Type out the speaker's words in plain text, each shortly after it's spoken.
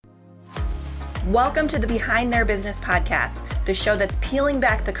Welcome to the Behind Their Business podcast, the show that's peeling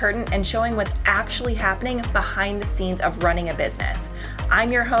back the curtain and showing what's actually happening behind the scenes of running a business.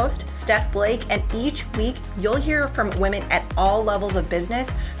 I'm your host, Steph Blake, and each week you'll hear from women at all levels of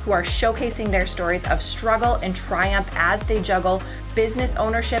business who are showcasing their stories of struggle and triumph as they juggle business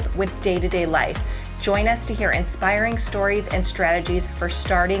ownership with day-to-day life. Join us to hear inspiring stories and strategies for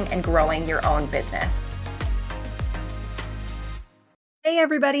starting and growing your own business. Hey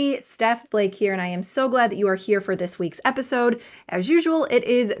everybody, Steph Blake here, and I am so glad that you are here for this week's episode. As usual, it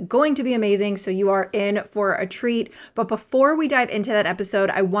is going to be amazing, so you are in for a treat. But before we dive into that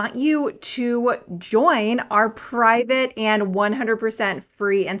episode, I want you to join our private and 100%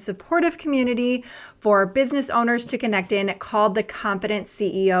 free and supportive community for business owners to connect in called the Confident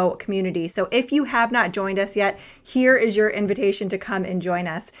CEO Community. So if you have not joined us yet, here is your invitation to come and join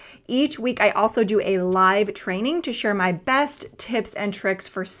us. Each week, I also do a live training to share my best tips and tricks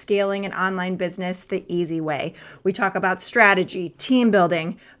for scaling an online business the easy way. We talk about strategy, team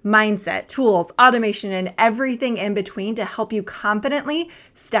building, mindset, tools, automation, and everything in between to help you confidently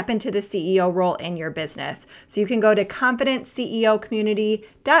step into the CEO role in your business. So you can go to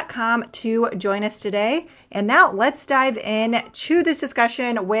confidentceocommunity.com to join us today. And now let's dive in to this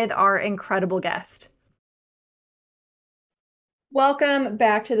discussion with our incredible guest. Welcome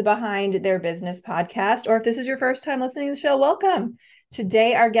back to the Behind Their Business podcast, or if this is your first time listening to the show, welcome.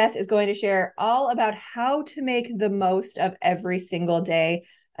 Today, our guest is going to share all about how to make the most of every single day,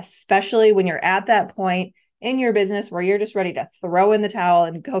 especially when you're at that point in your business where you're just ready to throw in the towel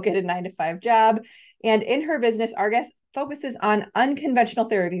and go get a 9-to-5 job. And in her business, our guest focuses on unconventional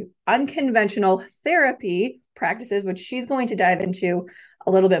therapy practices, which she's going to dive into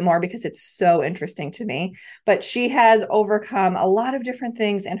a little bit more because it's so interesting to me. But she has overcome a lot of different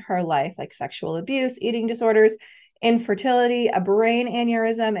things in her life, like sexual abuse, eating disorders, infertility, a brain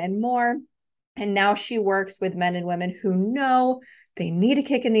aneurysm, and more. And now she works with men and women who know they need a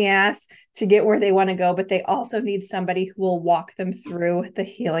kick in the ass to get where they want to go, but they also need somebody who will walk them through the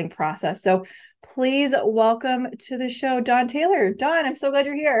healing process. So please welcome to the show, Dawn Taylor. Dawn, I'm so glad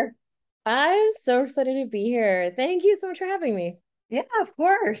you're here. I'm so excited to be here. Thank you so much for having me. Yeah, of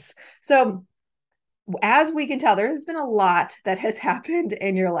course. So as we can tell, there has been a lot that has happened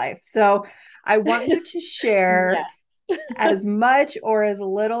in your life. So I want you to share as much or as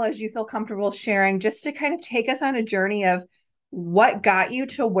little as you feel comfortable sharing, just to kind of take us on a journey of what got you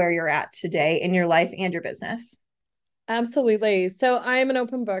to where you're at today in your life and your business. Absolutely. So I'm an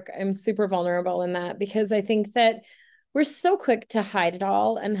open book. I'm super vulnerable in that because I think that we're so quick to hide it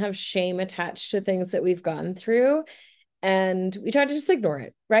all and have shame attached to things that we've gone through. And we try to just ignore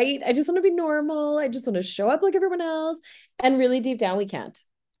it, right? I just want to be normal. I just want to show up like everyone else. And really deep down, we can't.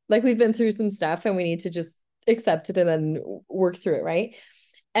 Like we've been through some stuff and we need to just accept it and then work through it, right?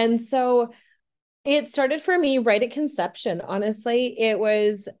 And so it started for me right at conception. Honestly, it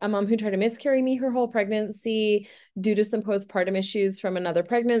was a mom who tried to miscarry me her whole pregnancy due to some postpartum issues from another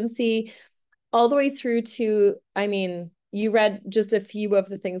pregnancy, all the way through to, you read just a few of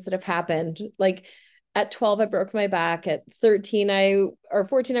the things that have happened. Like at 12, I broke my back. At 14, I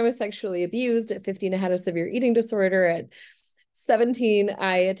was sexually abused. At 15, I had a severe eating disorder. At 17,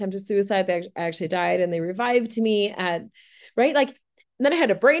 I attempted suicide. I actually died and they revived me right? Like, and then I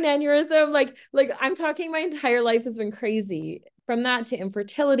had a brain aneurysm. Like I'm talking my entire life has been crazy. From that to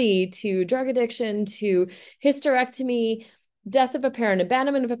infertility, to drug addiction, to hysterectomy, death of a parent,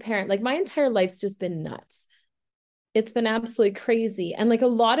 abandonment of a parent. Like my entire life's just been nuts. It's been absolutely crazy. And like a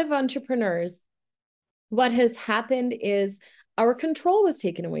lot of entrepreneurs, what has happened is our control was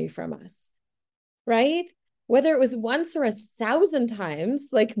taken away from us, right? Whether it was once or 1,000 times,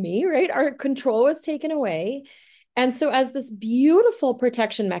 like me, right? Our control was taken away. And so, as this beautiful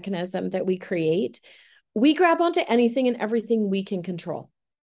protection mechanism that we create, we grab onto anything and everything we can control,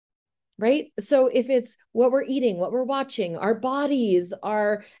 right? So, if it's what we're eating, what we're watching, our bodies,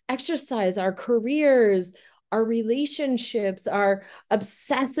 our exercise, our careers, our relationships, our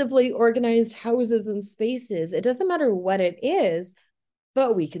obsessively organized houses and spaces, it doesn't matter what it is,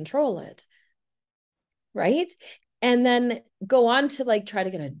 but we control it, right? And then go on to like try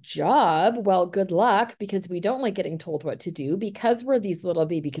to get a job. Well, good luck because we don't like getting told what to do because we're these little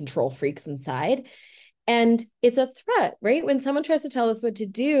baby control freaks inside. And it's a threat, right? When someone tries to tell us what to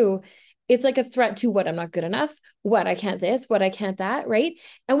do, it's like a threat to what I'm not good enough, what I can't this, what I can't that, right?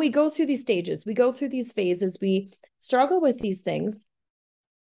 And we go through these stages, we go through these phases, we struggle with these things.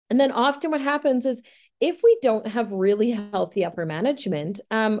 And then often what happens is if we don't have really healthy upper management,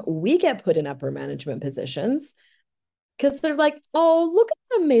 we get put in upper management positions because they're like, oh, look at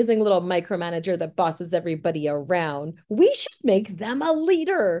the amazing little micromanager that bosses everybody around. We should make them a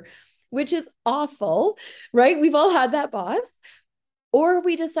leader. which is awful, right? We've all had that boss. Or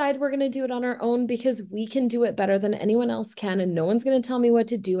we decide we're going to do it on our own because we can do it better than anyone else can. And no one's going to tell me what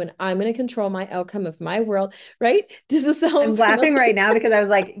to do. And I'm going to control my outcome of my world, right? Does this I'm sound laughing familiar? right now because I was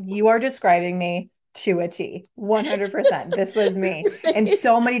like, you are describing me to a T, 100%. This was me in Right?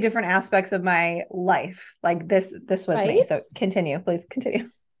 so many different aspects of my life. Like this was me. Right? So continue, please continue.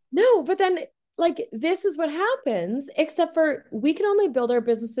 No, but then like this is what happens, except for we can only build our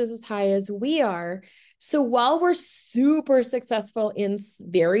businesses as high as we are. So while we're super successful in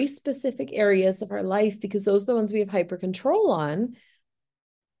very specific areas of our life, because those are the ones we have hyper control on,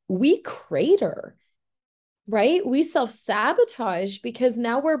 we crater, right? We self-sabotage because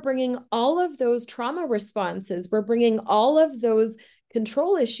now we're bringing all of those trauma responses, we're bringing all of those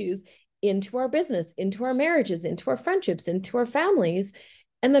control issues into our business, into our marriages, into our friendships, into our families,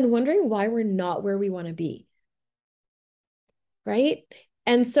 and then wondering why we're not where we want to be. Right.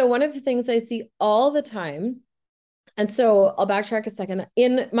 And so, one of the things I see all the time, and so I'll backtrack a second.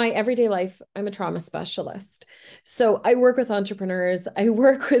 In my everyday life, I'm a trauma specialist. So I work with entrepreneurs, I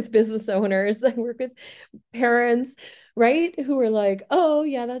work with business owners, I work with parents, right? Who are like, oh,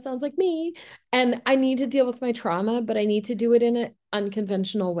 yeah, that sounds like me. And I need to deal with my trauma, but I need to do it in an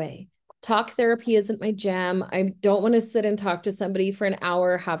unconventional way. Talk therapy isn't my jam. I don't want to sit and talk to somebody for an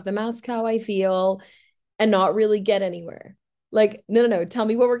hour, have them ask how I feel, and not really get anywhere. Like, no, no, no. Tell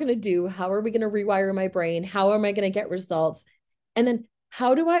me what we're going to do. How are we going to rewire my brain? How am I going to get results? And then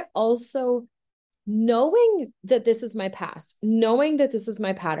how do I also, knowing that this is my past, knowing that this is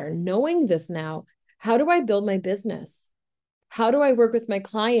my pattern, knowing this now, how do I build my business? How do I work with my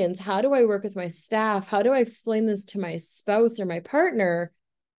clients? How do I work with my staff? How do I explain this to my spouse or my partner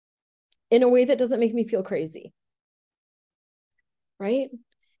in a way that doesn't make me feel crazy? Right.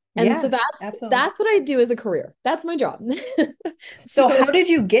 And so Yeah, that's absolutely. that's what I do as a career. That's my job. So So how did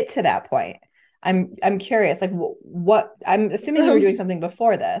you get to that point? I'm curious. Like what I'm assuming you were doing from something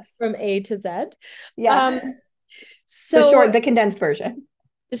before this. from A to Z. Yeah. Um, The so short, the condensed version.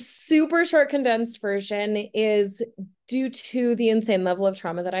 super short condensed version is due to the insane level of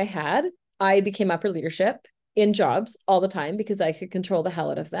trauma that I had. I became upper leadership in jobs all the time because I could control the hell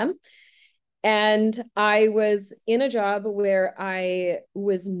out of them. And I was in a job where I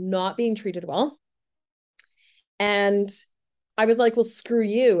was not being treated well. And I was like, well, screw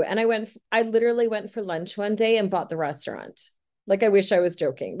you. And I literally went for lunch one day and bought the restaurant. Like, I wish I was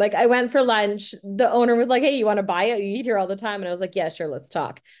joking. Like, I went for lunch. The owner was like, hey, you want to buy it? You eat here all the time. And I was like, yeah, sure, let's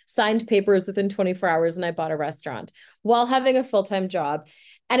talk. Signed papers within 24 hours and I bought a restaurant while having a full-time job.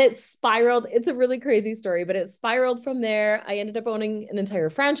 And it spiraled. It's a really crazy story, but it spiraled from there. I ended up owning an entire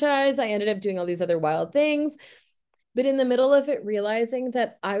franchise. I ended up doing all these other wild things. But in the middle of it, realizing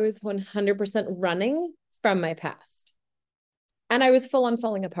that I was 100% running from my past and I was full on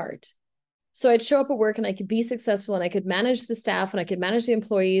falling apart. So I'd show up at work and I could be successful and I could manage the staff and I could manage the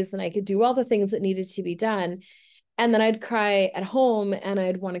employees and I could do all the things that needed to be done. And then I'd cry at home and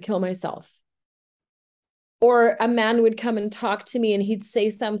I'd want to kill myself. Or a man would come and talk to me and he'd say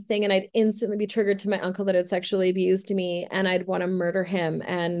something and I'd instantly be triggered to my uncle that had sexually abused me and I'd want to murder him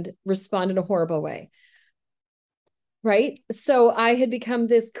and respond in a horrible way. Right. So I had become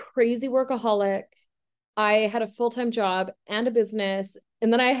this crazy workaholic. I had a full-time job and a business.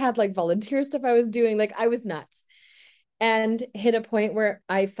 And then I had like volunteer stuff I was doing. Like I was nuts and hit a point where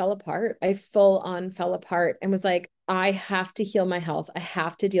I fell apart. I full on fell apart and was like, I have to heal my health. I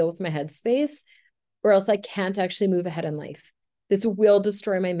have to deal with my headspace or else I can't actually move ahead in life. This will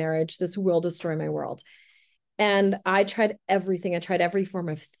destroy my marriage. This will destroy my world. And I tried everything. I tried every form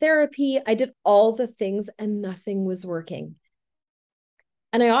of therapy. I did all the things and nothing was working.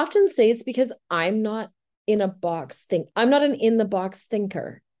 And I often say it's because I'm not in a box think. I'm not an in the box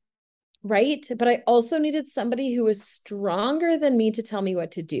thinker, right? But I also needed somebody who was stronger than me to tell me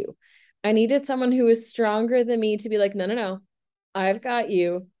what to do. I needed someone who was stronger than me to be like, no, no, no, I've got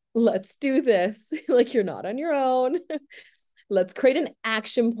you. Let's do this. Like you're not on your own. Let's create an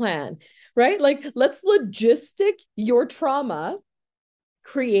action plan, right? Like let's logistic your trauma,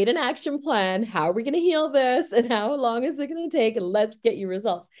 create an action plan. How are we going to heal this? And how long is it going to take? And let's get you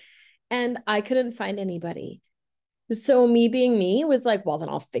results. And I couldn't find anybody. So me being me was like, well, then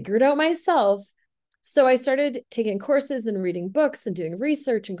I'll figure it out myself. So I started taking courses and reading books and doing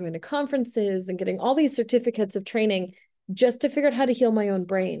research and going to conferences and getting all these certificates of training just to figure out how to heal my own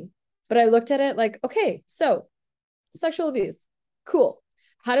brain. But I looked at it like, okay, so sexual abuse, cool.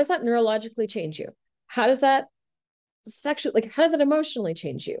 How does that neurologically change you? How does that how does that emotionally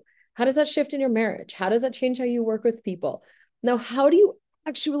change you? How does that shift in your marriage? How does that change how you work with people? Now, how do you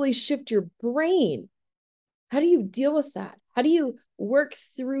actually shift your brain? How do you deal with that? How do you work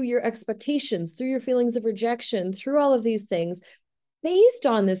through your expectations, through your feelings of rejection, through all of these things based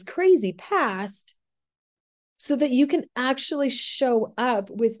on this crazy past so that you can actually show up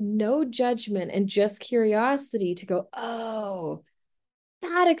with no judgment and just curiosity to go, oh,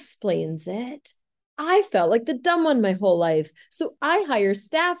 that explains it. I felt like the dumb one my whole life. So I hire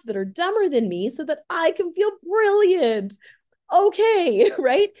staff that are dumber than me so that I can feel brilliant. Okay,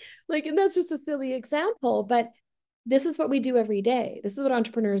 right? Like, and that's just a silly example, but this is what we do every day. This is what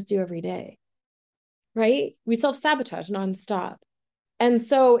entrepreneurs do every day, right? We self-sabotage nonstop. And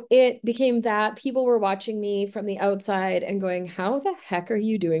so it became that people were watching me from the outside and going, how the heck are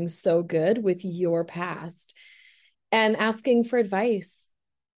you doing so good with your past? And asking for advice.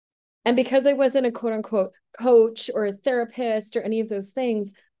 And because I wasn't a quote unquote coach or a therapist or any of those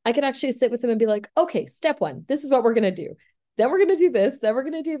things, I could actually sit with them and be like, okay, step one, this is what we're going to do. Then we're going to do this. Then we're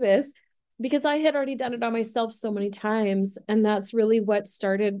going to do this. Because I had already done it on myself so many times. And that's really what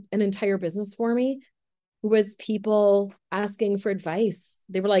started an entire business for me, was people asking for advice.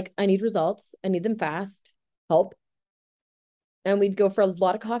 They were like, I need results. I need them fast. Help. And we'd go for a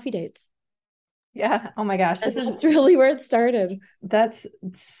lot of coffee dates. Yeah. Oh my gosh. That's really where it started. That's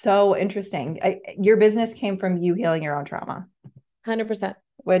so interesting. Your business came from you healing your own trauma. 100%.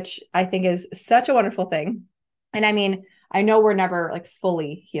 Which I think is such a wonderful thing. And I mean, I know we're never like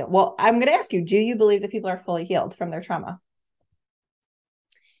fully healed. Well, I'm going to ask you, do you believe that people are fully healed from their trauma?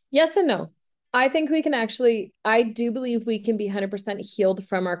 Yes and no. I think we can actually, I do believe we can be 100% healed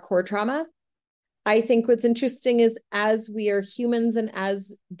from our core trauma. I think what's interesting is as we are humans and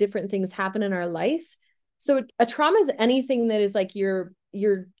as different things happen in our life. So a trauma is anything that is like your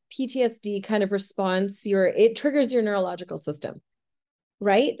PTSD kind of response, it triggers your neurological system.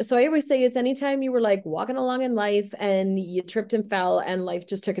 Right. So I always say it's anytime you were like walking along in life and you tripped and fell and life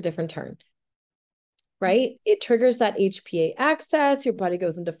just took a different turn. Right. It triggers that HPA axis. Your body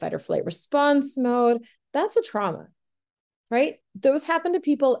goes into fight or flight response mode. That's a trauma. Right. Those happen to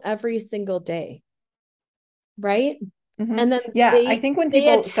people every single day. Right. Mm-hmm. And then yeah, I think when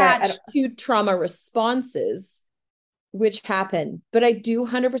people attach to trauma responses, which happen. But I do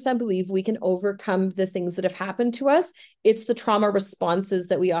 100% believe we can overcome the things that have happened to us. It's the trauma responses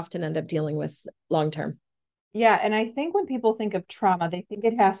that we often end up dealing with long term. Yeah. And I think when people think of trauma, they think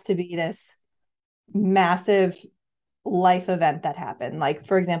it has to be this massive life event that happened. Like,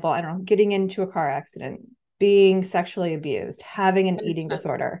 for example, I don't know, getting into a car accident, being sexually abused, having an eating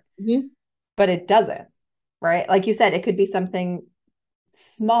disorder. Mm-hmm. But it doesn't, right? Like you said, it could be something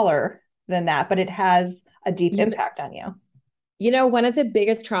smaller than that, but it has a deep impact on you. You know, one of the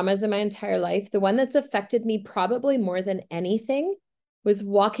biggest traumas in my entire life, the one that's affected me probably more than anything, was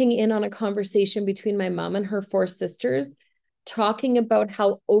walking in on a conversation between my mom and her four sisters, talking about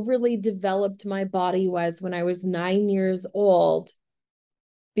how overly developed my body was when I was 9 years old,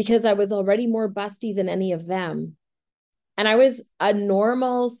 because I was already more busty than any of them. And I was a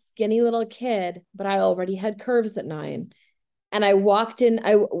normal, skinny little kid, but I already had curves at 9. And I walked in,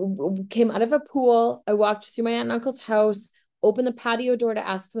 I came out of a pool, I walked through my aunt and uncle's house, opened the patio door to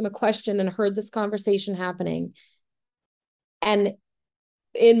ask them a question, and heard this conversation happening. And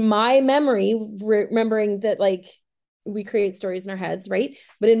in my memory, remembering that like we create stories in our heads, right?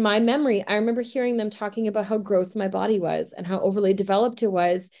 But in my memory, I remember hearing them talking about how gross my body was and how overly developed it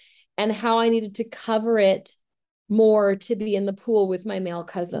was and how I needed to cover it more to be in the pool with my male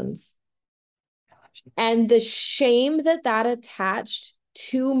cousins. And the shame that attached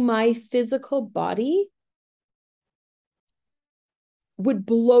to my physical body would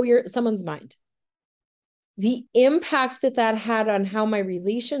blow someone's mind. The impact that had on how my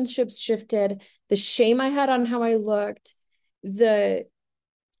relationships shifted, the shame I had on how I looked, I'm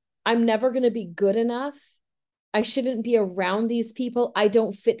never going to be good enough. I shouldn't be around these people. I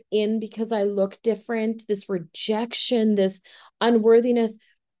don't fit in because I look different. This rejection, this unworthiness.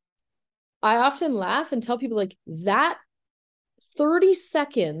 I often laugh and tell people like that 30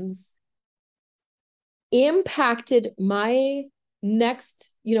 seconds impacted my next,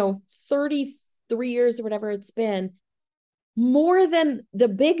 33 years or whatever it's been, more than the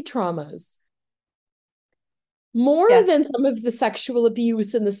big traumas, more than some of the sexual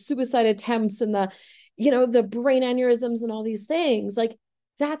abuse and the suicide attempts and the brain aneurysms and all these things. Like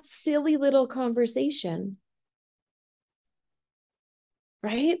that silly little conversation.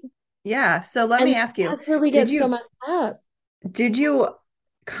 Right? Yeah. So let me ask you. That's where we get so messed up. Did you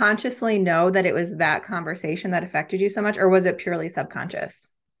consciously know that it was that conversation that affected you so much, or was it purely subconscious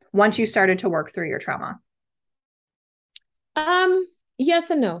once you started to work through your trauma?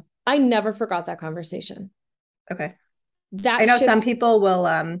 Yes and no. I never forgot that conversation. Okay. I know some people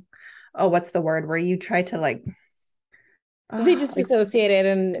will, what's the word where you try to like, They just Like dissociate it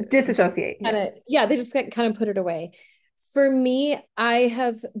and just disassociate. kind Yeah. of, yeah, they just kind of put it away. For me, I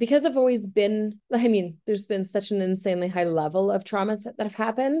have, because I've always been, I mean, there's been such an insanely high level of traumas that have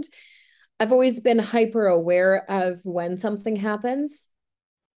happened. I've always been hyper aware of when something happens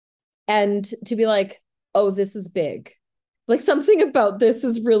and to be like, oh, this is big. Like something about this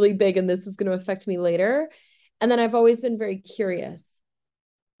is really big and this is going to affect me later. And then I've always been very curious,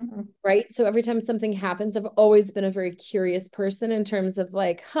 Mhm. right? So every time something happens, I've always been a very curious person in terms of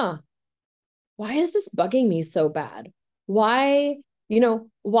like, huh, why is this bugging me so bad? Why,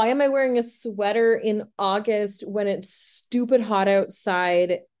 why am I wearing a sweater in August when it's stupid hot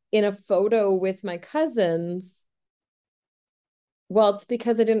outside in a photo with my cousins? Well, it's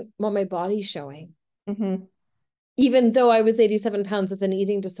because I didn't want my body showing, Mhm. even though I was 87 pounds with an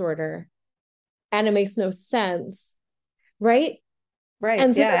eating disorder and it makes no sense, right? Right.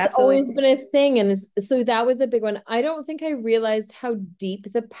 And so Yeah, that's absolutely. always been a thing. And so that was a big one. I don't think I realized how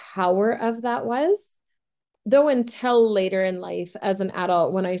deep the power of that was, though, until later in life as an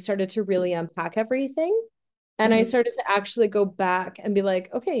adult, when I started to really unpack everything and I Mhm. started to actually go back and be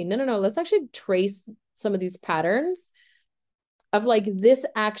like, okay, no, no, no, let's actually trace some of these patterns of like this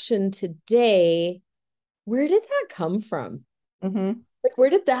action today. Where did that come from? Mhm. Like, where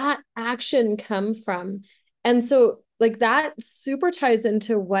did that action come from? And so, like, that super ties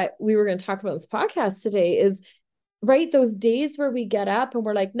into what we were going to talk about in this podcast today is right, those days where we get up and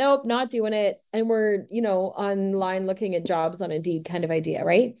we're like, nope, not doing it. And we're, online looking at jobs on Indeed kind of idea,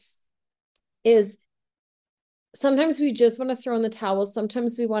 right? Is sometimes we just want to throw in the towel.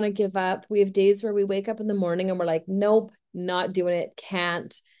 Sometimes we want to give up. We have days where we wake up in the morning and we're like, nope, not doing it.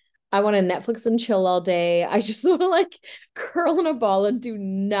 Can't. I want to Netflix and chill all day. I just want to like curl in a ball and do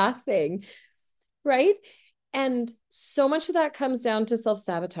nothing. Right. And so much of that comes down to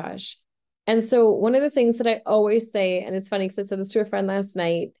self-sabotage. And so one of the things that I always say, and it's funny because I said this to a friend last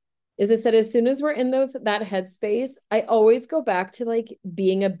night, is I said, as soon as we're in that headspace, I always go back to like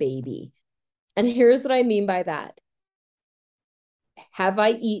being a baby. And here's what I mean by that. Have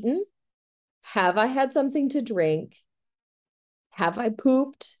I eaten? Have I had something to drink? Have I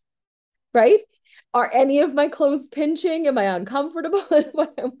pooped? Right? Are any of my clothes pinching? Am I uncomfortable in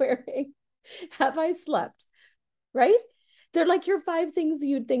what I'm wearing? Have I slept? Right? They're like your five things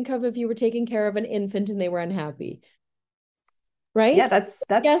you'd think of if you were taking care of an infant and they were unhappy. Yeah, Right? that's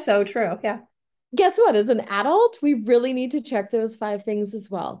Guess so true. Yeah. guess what? As an adult, we really need to check those five things as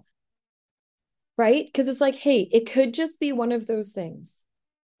well. Right? Because it's like, hey, it could just be one of those things.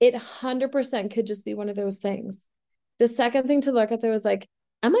 It 100% could just be one of those things. The second thing to look at though is like,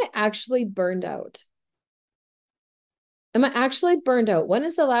 am I actually burned out? Am I actually burned out? When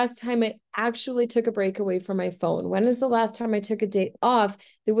is the last time I actually took a break away from my phone? When is the last time I took a day off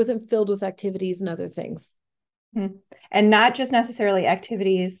that wasn't filled with activities and other things? Mhm. And not just necessarily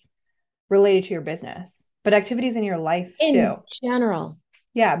activities related to your business, but activities in your life too. In general.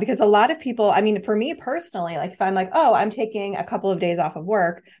 Yeah, because a lot of people, I mean, for me personally, like if I'm like, oh, I'm taking a couple of days off of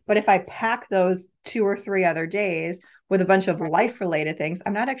work, but if I pack those 2 or 3 other days with a bunch of life related things,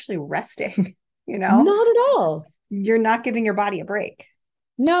 I'm not actually resting, you know? Not at all. You're not giving your body a break.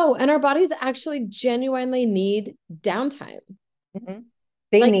 No, and our bodies actually genuinely need downtime. Mhm.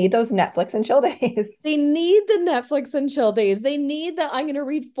 They Like need those Netflix and chill days. they need the Netflix and chill days. They need that I'm going to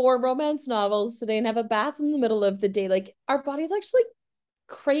read four romance novels today and have a bath in the middle of the day. Like our bodies actually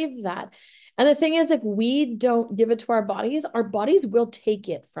crave that. And the thing is, if we don't give it to our bodies will take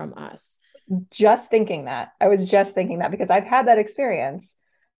it from us. Just thinking that. I was just thinking that because I've had that experience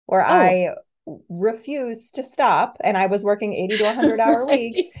where Oh, I refused to stop and I was working 80 to 100-hour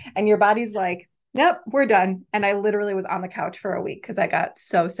weeks right. and your body's like, "Nope, we're done." And I literally was on the couch for a week because I got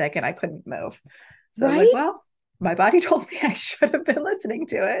so sick and I couldn't move. So I was like, Right? well, my body told me I should have been listening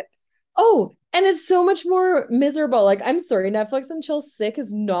to it. Oh, and it's so much more miserable. Like, I'm sorry, Netflix and chill sick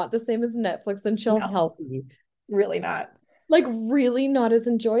is not the same as Netflix and chill No, healthy. really not. Like, really not as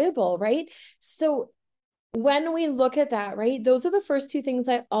enjoyable, right? So, when we look at that, right, those are the first two things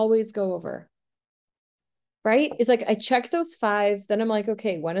I always go over, right? It's like I check those five, then I'm like,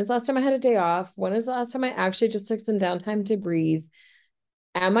 okay, when is the last time I had a day off? When is the last time I actually just took some downtime to breathe?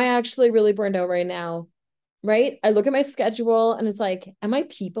 Am I actually really burned out right now? Right? I look at my schedule and it's like, am I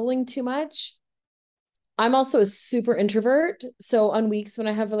peopling too much? I'm also a super introvert. So on weeks when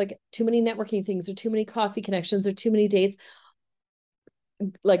I have like too many networking things or too many coffee connections or too many dates,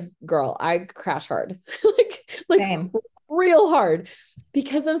 like girl, I crash hard. like Same. real hard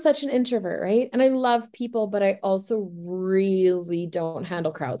because I'm such an introvert, right? And I love people, but I also really don't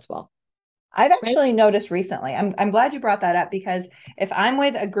handle crowds well, I've right? actually noticed recently, I'm glad you brought that up because if I'm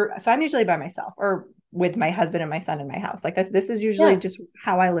with a group, so I'm usually by myself or with my husband and my son in my house. Like this is usually Yeah, just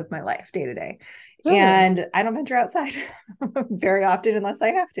how I live my life day to day. totally. And I don't venture outside very often unless I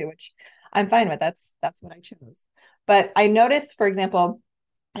have to, which I'm fine with. That's what I chose. But I notice, for example,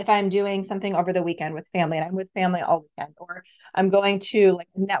 if I'm doing something over the weekend with family and I'm with family all weekend, or I'm going to like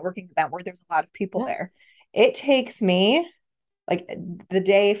a networking event where there's a lot of people Yeah. there, it takes me like the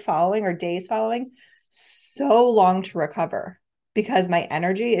day following or days following so long to recover because my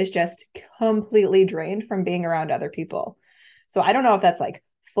energy is just completely drained from being around other people. So I don't know if that's like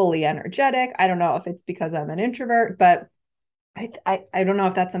fully energetic. I don't know if it's because I'm an introvert, but I don't know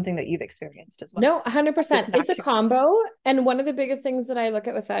if that's something that you've experienced as well. No, 100%. Just It's a knocks you. combo. And one of the biggest things that I look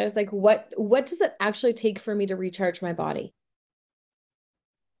at with that is like what does it actually take for me to recharge my body?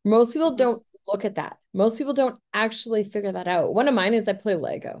 Most people Mhm. don't look at that. Most people don't actually figure that out. One of mine is I play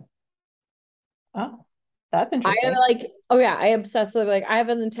Lego. Oh, that's I am interesting. like, oh yeah, I obsessively like I have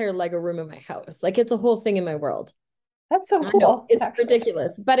an entire Lego room in my house. Like it's a whole thing in my world. That's so I know cool, it's actually.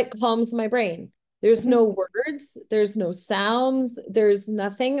 ridiculous, but it calms my brain. There's Mhm. no words, there's no sounds, there's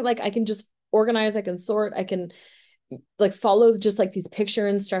nothing. Like I can just organize, I can sort, I can like follow just like these picture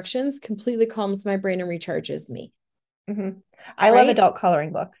instructions, completely calms my brain and recharges me, Mhm. I love right? adult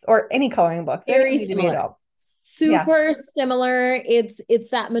coloring books or any coloring books. They don't even Very need to be similar. adult. Yeah. Super similar. It's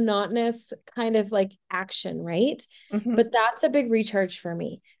that monotonous kind of like action, right? Hmm. But that's a big recharge for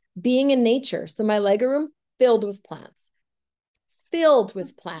me. Being in nature. So my Lego room filled with plants. Filled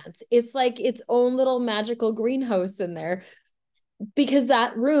with plants. It's like its own little magical greenhouse in there because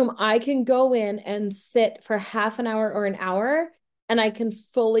that room I can go in and sit for half an hour or an hour and I can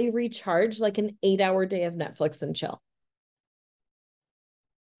fully recharge like an 8 hour day of Netflix and chill.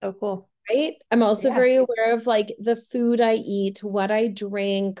 So cool. Right. I'm also Yeah. very aware of like the food I eat, what I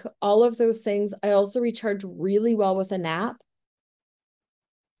drink, all of those things. I also recharge really well with a nap.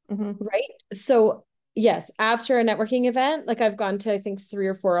 Hmm. Right. So, yes, after a networking event, like I've gone to, I think, 3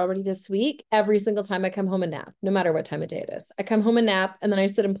 or 4 already this week, every single time I come home and nap, no matter what time of day it is. I come home and nap, and then I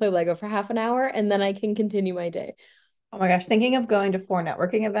sit and play Lego for half an hour, and then I can continue my day. Oh my gosh, thinking of going to 4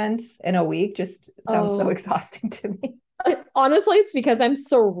 networking events in a week just sounds so Oh, exhausting to me. honestly, it's because I'm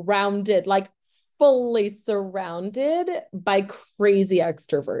surrounded, like fully surrounded by crazy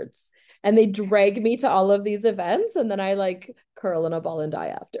extroverts. And they drag me to all of these events, and then I like curl in a ball and die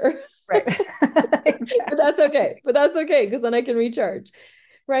after. Right. But Exactly. that's okay. But that's okay because then I can recharge.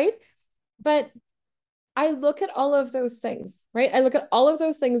 Right. But I look at all of those things, right? I look at all of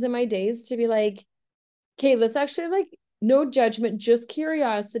those things in my days to be like, okay, let's actually like no judgment, just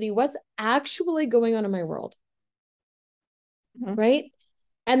curiosity. What's actually going on in my world? Mhm. Right.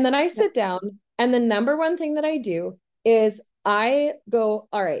 And then I Yeah. sit down, and the number one thing that I do is I go,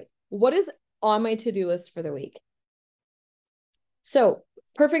 all right, what is on my to-do list for the week? So,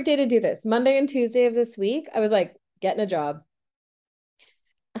 perfect day to do this. Monday and Tuesday of this week, I was like, getting a job,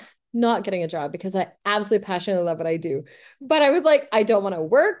 not getting a job because I absolutely passionately love what I do. But I was like, I don't want to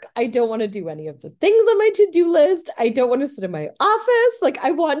work. I don't want to do any of the things on my to-do list. I don't want to sit in my office. Like,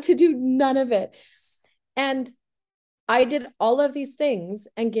 I want to do none of it. And I did all of these things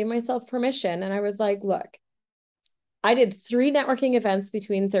and gave myself permission. And I was like, look, I did 3 networking events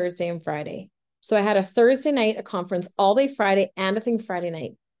between Thursday and Friday. So I had a Thursday night, a conference all day Friday, and a thing Friday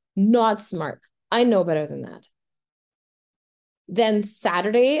night. Not smart. I know better than that. Then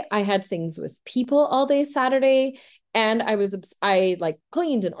Saturday, I had things with people all day Saturday. And I like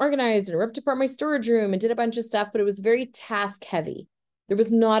cleaned and organized and ripped apart my storage room and did a bunch of stuff, but it was very task heavy. There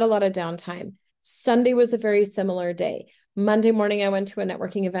was not a lot of downtime. Sunday was a very similar day. Monday morning, I went to a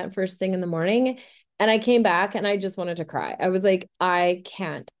networking event first thing in the morning, and I came back and I just wanted to cry. I was like, I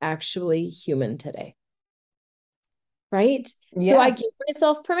can't actually human today. Right. So I Yeah. gave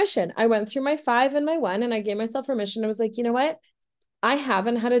myself permission. I went through my 5 and my 1 and I gave myself permission. I was like, you know what? I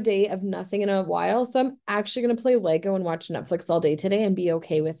haven't had a day of nothing in a while, so I'm actually going to play Lego and watch Netflix all day today and be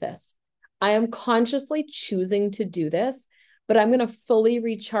okay with this. I am consciously choosing to do this, but I'm going to fully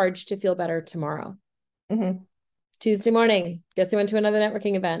recharge to feel better tomorrow. Hmm. Tuesday morning, guess I went to another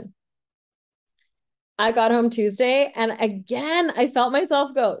networking event. I got home Tuesday and again, I felt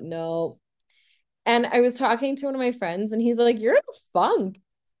myself go, no. And I was talking to one of my friends and he's like, you're in a funk.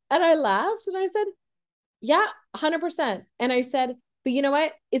 And I laughed and I said, yeah, 100%. And I said, but you know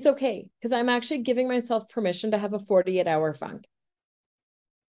what? It's okay because I'm actually giving myself permission to have a 48-hour funk.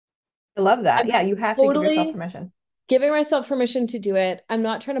 I love that. I'm Yeah, you have to give yourself totally permission. giving myself permission to do it. I'm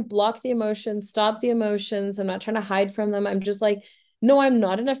not trying to block the emotions, stop the emotions. I'm not trying to hide from them. I'm just like, no, I'm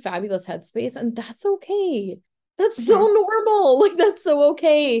not in a fabulous headspace. And that's okay. That's so Hmm. normal. Like, that's so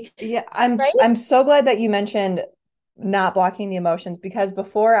okay. Yeah, I'm Right? I'm so glad that you mentioned not blocking the emotions, because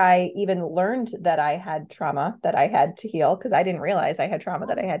before I even learned that I had trauma that I had to heal, because I didn't realize I had trauma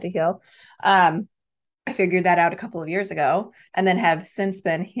that I had to heal. I figured that out a couple of years ago and then have since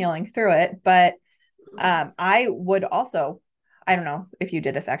been healing through it. But I would also, I don't know if you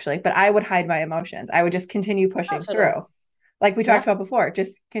did this actually, but I would hide my emotions. I would just continue pushing Totally. through. Like we talked Yep. about before,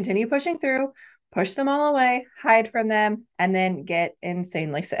 just continue pushing through, push them all away, hide from them, and then get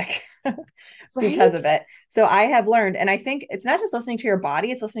insanely sick because Right? of it. So I have learned, and I think it's not just listening to your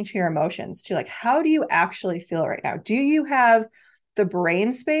body, it's listening to your emotions too. Like, how do you actually feel right now? Do you have the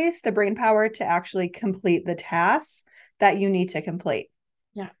brain space, the brain power to actually complete the tasks that you need to complete?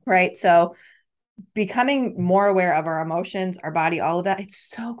 Yeah. Right. So becoming more aware of our emotions, our body, all of that, it's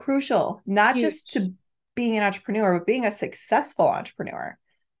so crucial, not just Huge. to being an entrepreneur, but being a successful entrepreneur,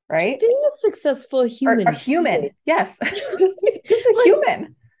 Just right? being a successful Or a human human. being. Yes. just a Like,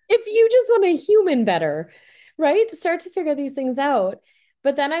 human. if you just want a human better, right? Start to figure these things out.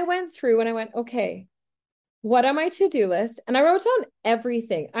 But then I went through and I went, okay, what on my to-do list? And I wrote down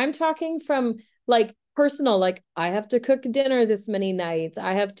everything. I'm talking from like personal, like I have to cook dinner this many nights.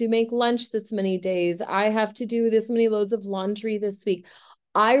 I have to make lunch this many days. I have to do this many loads of laundry this week.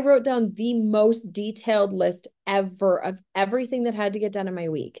 I wrote down the most detailed list ever of everything that had to get done in my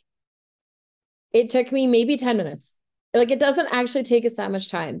week. It took me maybe 10 minutes. Like it doesn't actually take us that much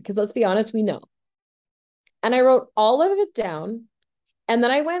time because let's be honest, we know. And I wrote all of it down. And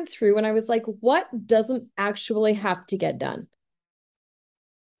then I went through and I was like, what doesn't actually have to get done?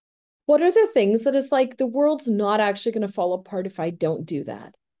 What are the things that is like the world's not actually going to fall apart if I don't do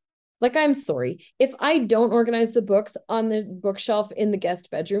that? Like, I'm sorry. If I don't organize the books on the bookshelf in the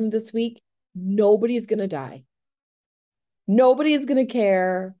guest bedroom this week, nobody's going to die. Nobody's going to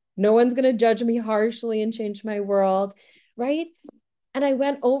care. No one's going to judge me harshly and change my world. Right. And I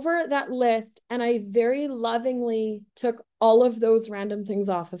went over that list and I very lovingly took all of those random things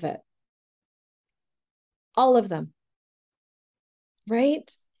off of it. All of them.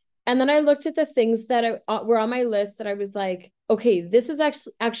 Right. And then I looked at the things that were on my list that I was like, okay, this is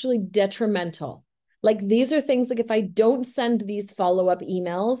actually detrimental. Like these are things like if I don't send these follow-up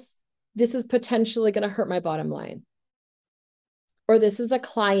emails, this is potentially going to hurt my bottom line. Or this is a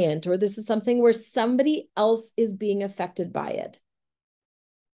client, or this is something where somebody else is being affected by it.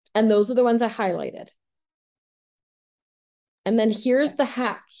 And those are the ones I highlighted. And then here's the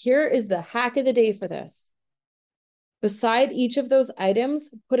hack. Here is the hack of the day for this. Beside each of those items,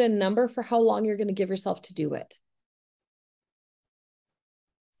 put a number for how long you're going to give yourself to do it.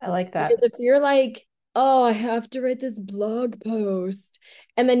 I like Because that. if you're like, oh, I have to write this blog post,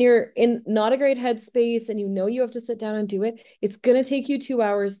 and then you're in not a great headspace and you know you have to sit down and do it, it's going to take you 2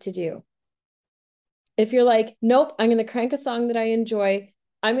 hours to do. If you're like, nope, I'm going to crank a song that I enjoy,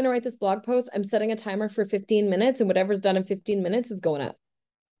 I'm going to write this blog post, I'm setting a timer for 15 minutes, and whatever's done in 15 minutes is going up.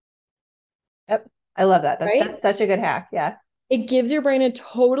 Yep. I love that. Right? That's such a good hack. Yeah. It gives your brain a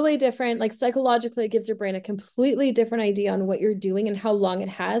totally different, like psychologically, it gives your brain a completely different idea on what you're doing and how long it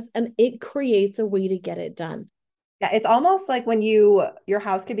has. And it creates a way to get it done. Yeah, it's almost like when your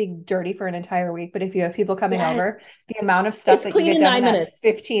house could be dirty for an entire week, but if you have people coming Yes. over, the amount of stuff It's that you clean get in done in nine that minutes.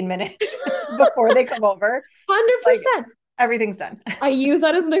 15 minutes before they come over, like 100%. everything's done. I use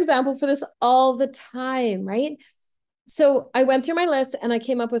that as an example for this all the time, right? So I went through my list and I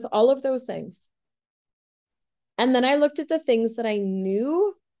came up with all of those things. And then I looked at the things that I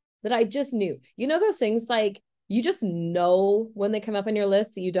knew that I just knew. You know, those things like you just know when they come up on your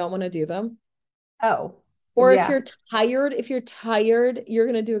list that you don't want to do them. Oh, Or yeah. if you're tired, you're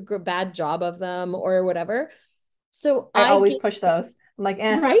going to do a bad job of them or whatever. So I I always get, push those. I'm like,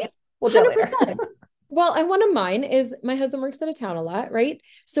 right? we'll do it later. 100%. Well, and one of mine is my husband works out of town a lot, right?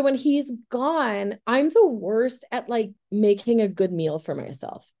 So when he's gone, I'm the worst at like making a good meal for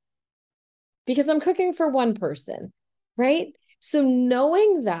myself because I'm cooking for one person, right? So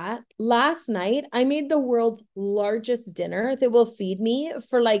knowing that last night I made the world's largest dinner that will feed me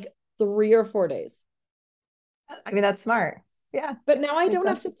for like 3 or 4 days. I mean, that's smart. Yeah, But now I makes don't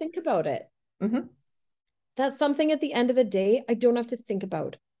have sense. to think about it. Hmm. That's something at the end of the day I don't have to think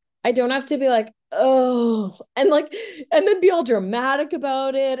about. I don't have to be like, oh, and like, and then be all dramatic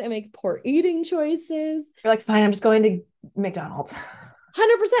about it and make poor eating choices. You're like, fine, I'm just going to McDonald's.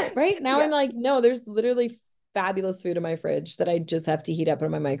 100%, right? Now I'm Yeah. like, no, there's literally fabulous food in my fridge that I just have to heat up in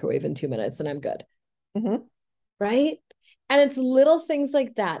my microwave in 2 minutes and I'm good. Hmm. Right. And it's little things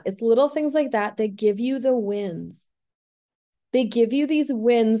like that. It's little things like that that give you the wins. They give you these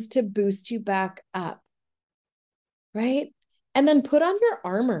wins to boost you back up. Right. And then put on your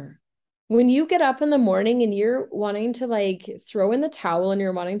armor. When you get up in the morning and you're wanting to like throw in the towel and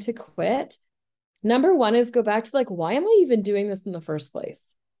you're wanting to quit, Number one is go back to like, why am I even doing this in the first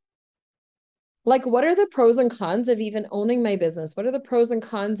place? Like, what are the pros and cons of even owning my business? What are the pros and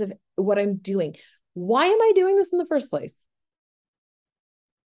cons of what I'm doing? Why am I doing this in the first place?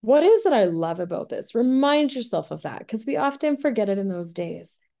 What is that I love about this? Remind yourself of that because we often forget it in those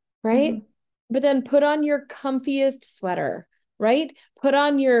days, right? Mm-hmm. But then put on your comfiest sweater, right? Put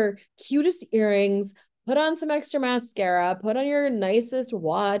on your cutest earrings, put on some extra mascara, put on your nicest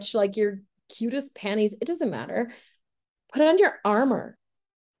watch, like your cutest panties. It doesn't matter. Put on your armor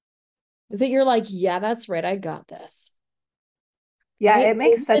that you're like, yeah, that's right. I got this. Yeah, Right? it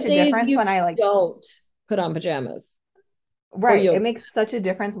makes such a difference You when I like, don't put on pajamas or right. It yoga. makes such a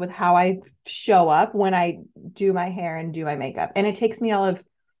difference with how I show up when I do my hair and do my makeup. And it takes me all of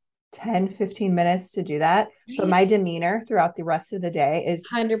 10, 15 minutes to do that. But my Right? demeanor throughout the rest of the day is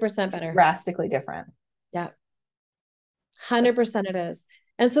 100% better. drastically different. Yeah. 100% it is.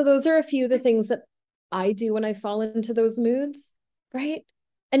 And so those are a few of the things that I do when I fall into those moods, right?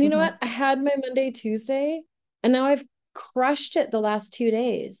 And you know what? I had my Monday, Tuesday, and now I've crushed it the last 2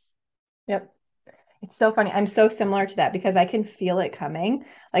 days. Yep. It's so funny. I'm so similar to that because I can feel it coming,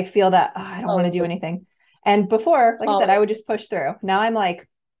 like feel that I don't want to do anything. And before, like I said, I would just push through. Now I'm like,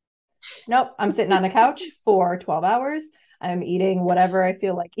 nope, I'm sitting on the couch for 12 hours. I'm eating whatever I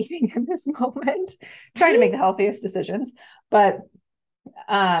feel like eating in this moment, trying to make the healthiest decisions. But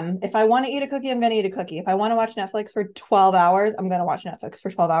if I want to eat a cookie, I'm going to eat a cookie. If I want to watch Netflix for 12 hours, I'm going to watch Netflix for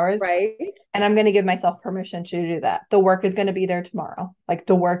 12 hours. Right. And I'm going to give myself permission to do that. The work is going to be there tomorrow. Like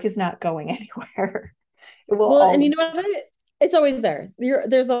the work is not going anywhere. It will Well, and always. you know what? It's always there.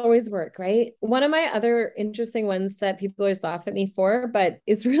 There's always work, right? One of my other interesting ones that people always laugh at me for, but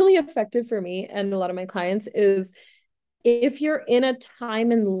is really effective for me and a lot of my clients is if you're in a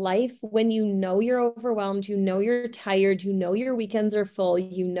time in life when you know you're overwhelmed, you know you're tired, you know your weekends are full,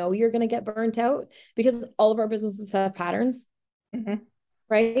 you know you're going to get burnt out because all of our businesses have patterns,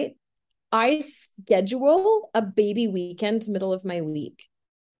 right? I schedule a baby weekend middle of my week.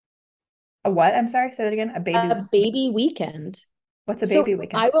 A what? I'm sorry. Say that again. A baby weekend. What's a So baby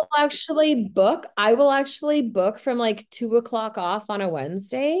weekend? I will actually book from like 2 o'clock off on a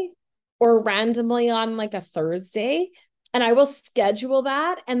Wednesday or randomly on like a Thursday. And I will schedule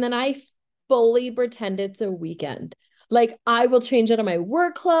that. And then I fully pretend it's a weekend. Like I will change out of my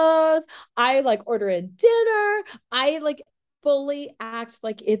work clothes. I like order a dinner. I like fully act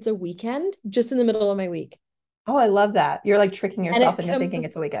like it's a weekend just in the middle of my week. Oh, I love that. You're like tricking And yourself it into thinking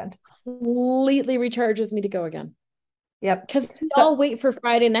it's a weekend. completely recharges me to go again. Yep. Because we So, all wait for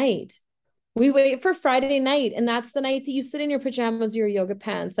Friday night. We wait for Friday night, and that's the night that you sit in your pajamas or your yoga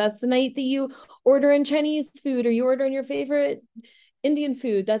pants. That's the night that you order in Chinese food or you order in your favorite Indian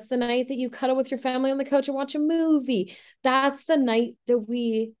food. That's the night that you cuddle with your family on the couch and watch a movie. That's the night that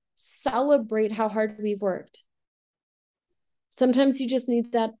we celebrate how hard we've worked. Sometimes you just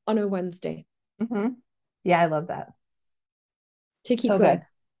need that on a Wednesday yeah, I love that. to keep So going. good.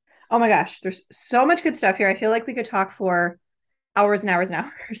 Oh my gosh, there's so much good stuff here. I feel like we could talk for hours and hours and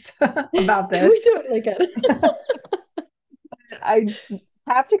hours about this. We totally could. I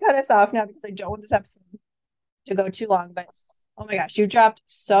have to cut us off now because I don't want this episode to go too long. But oh my gosh, you dropped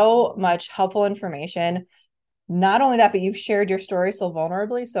so much helpful information. Not only that, but you've shared your story so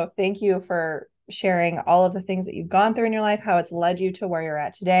vulnerably. So thank you for sharing all of the things that you've gone through in your life, how it's led you to where you're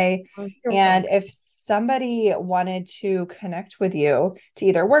at today. And if somebody wanted to connect with you to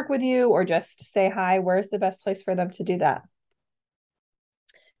either work with you or just say hi, where's the best place for them to do that?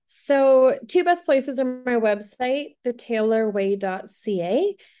 So, two best places are my website,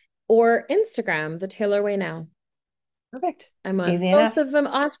 thetaylorway.ca, or Instagram, The Taylor Way Now. Perfect. I'm on Easy both enough. of them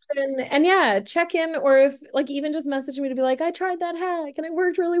often. And yeah, check in, or if like even just message me to be like, I tried that hack and it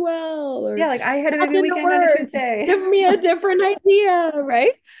worked really well. Or Yeah, like I had a that baby didn't weekend on a work. Tuesday. Give me a different idea,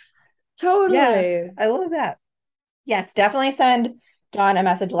 right? Totally. Yeah, I love that. Yes, definitely send Dawn a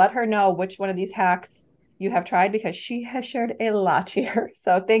message. Let her know which one of these hacks you have tried because she has shared a lot here.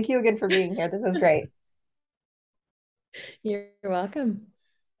 So thank you again for being here. This was great. You're welcome.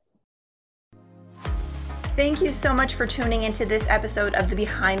 Thank you so much for tuning into this episode of the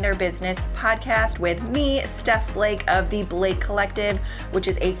Behind Their Business podcast with me, Steph Blake of the Blake Collective, which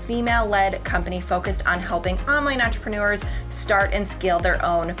is a female-led company focused on helping online entrepreneurs start and scale their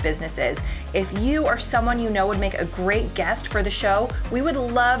own businesses. If you or someone you know would make a great guest for the show, we would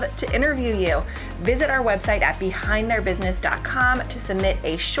love to interview you. Visit our website at behindtheirbusiness.com to submit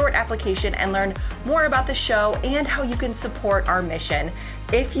a short application and learn more about the show and how you can support our mission.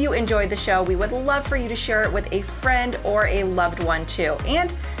 If you enjoyed the show, we would love for you to share it with a friend or a loved one too.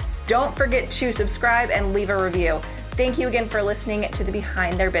 And don't forget to subscribe and leave a review. Thank you again for listening to the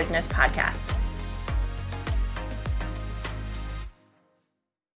Behind Their Business podcast.